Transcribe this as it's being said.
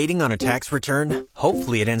Waiting on a tax return?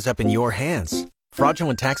 Hopefully it ends up in your hands.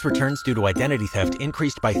 Fraudulent tax returns due to identity theft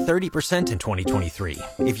increased by 30% in 2023.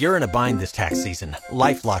 If you're in a bind this tax season,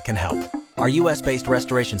 LifeLock can help. Our U.S.-based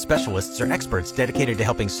restoration specialists are experts dedicated to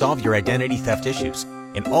helping solve your identity theft issues.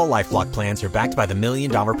 And all LifeLock plans are backed by the $1 Million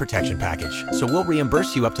Protection Package. So we'll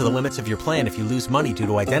reimburse you up to the limits of your plan if you lose money due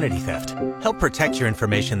to identity theft. Help protect your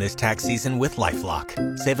information this tax season with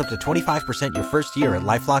LifeLock. Save up to 25% your first year at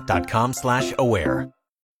LifeLock.com/aware.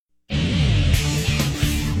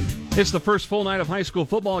 It's the first full night of high school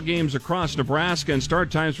football games across Nebraska, and start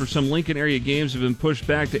times for some Lincoln area games have been pushed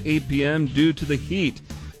back to 8 p.m. due to the heat.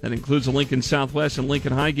 That includes the Lincoln Southwest and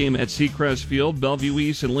Lincoln High game at Seacrest Field, Bellevue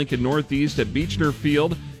East and Lincoln Northeast at Beechner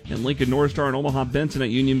Field, and Lincoln North Star and Omaha Benton at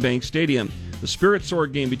Union Bank Stadium. The Spirit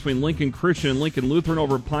Sword game between Lincoln Christian and Lincoln Lutheran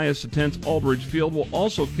over Pius X Aldridge Field will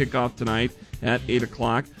also kick off tonight at 8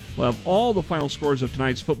 o'clock. We'll have all the final scores of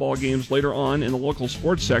tonight's football games later on in the local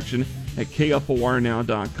sports section at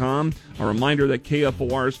KFORnow.com. A reminder that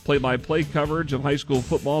KFOR's play-by-play coverage of high school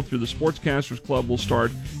football through the Sportscasters Club will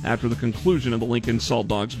start after the conclusion of the Lincoln Salt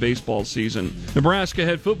Dogs baseball season. Nebraska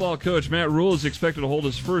head football coach Matt Rule is expected to hold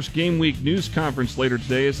his first game week news conference later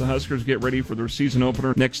today as the Huskers get ready for their season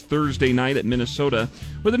opener next Thursday night at Minnesota.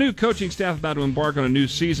 With a new coaching staff about to embark on a new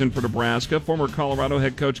season for Nebraska, former Colorado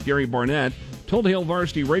head coach Gary Barnett told Hail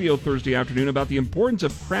Varsity Radio Thursday afternoon about the importance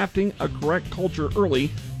of crafting a correct culture early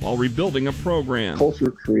while rebuilding a program. Culture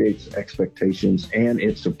creates expectations, and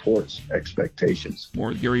it supports expectations. More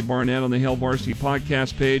with Gary Barnett on the Hail Varsity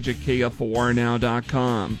podcast page at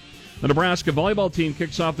KFORnow.com. The Nebraska volleyball team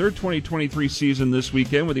kicks off their 2023 season this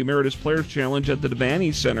weekend with the Emeritus Players Challenge at the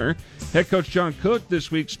Devaney Center. Head coach John Cook this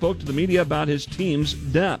week spoke to the media about his team's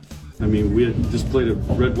depth. I mean, we had just played a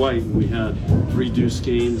red-white, and we had 3 deuce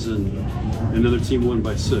games, and another team won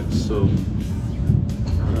by 6. So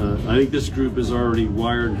I think this group is already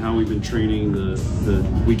wired in how we've been training.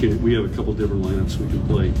 We have a couple different lineups we can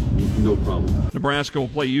play, no problem. Nebraska will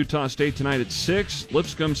play Utah State tonight at 6,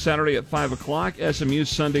 Lipscomb Saturday at 5 o'clock, SMU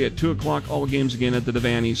Sunday at 2 o'clock, all games again at the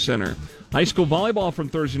Devaney Center. High school volleyball from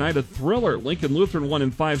Thursday night, a thriller. Lincoln Lutheran won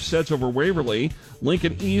in 5 sets over Waverly.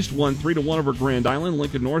 Lincoln East won 3-1 over Grand Island.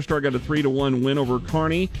 Lincoln North Star got a 3-1 win over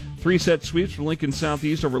Kearney. 3-set sweeps for Lincoln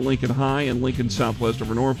Southeast over Lincoln High and Lincoln Southwest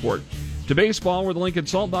over Norfolk. To baseball, where the Lincoln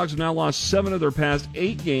Salt Dogs have now lost 7 of their past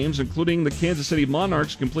 8 games, including the Kansas City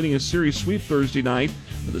Monarchs completing a series sweep Thursday night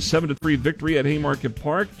with a 7-3 victory at Haymarket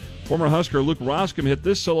Park. Former Husker Luke Roscom hit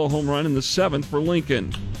this solo home run in the 7th for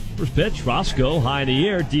Lincoln. First pitch, Roscoe, high in the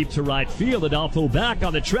air, deep to right field. Adolfo back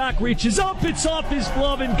on the track, reaches up, it's off his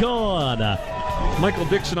glove and gone. Michael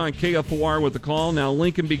Dixon on KFOR with the call. Now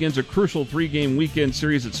Lincoln begins a crucial 3-game weekend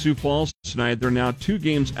series at Sioux Falls tonight. They're now 2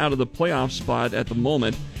 games out of the playoff spot at the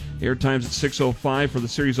moment. Air times at 6:05 for the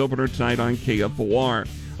series opener tonight on KFOR.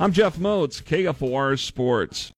 I'm Jeff Moats, KFOR Sports.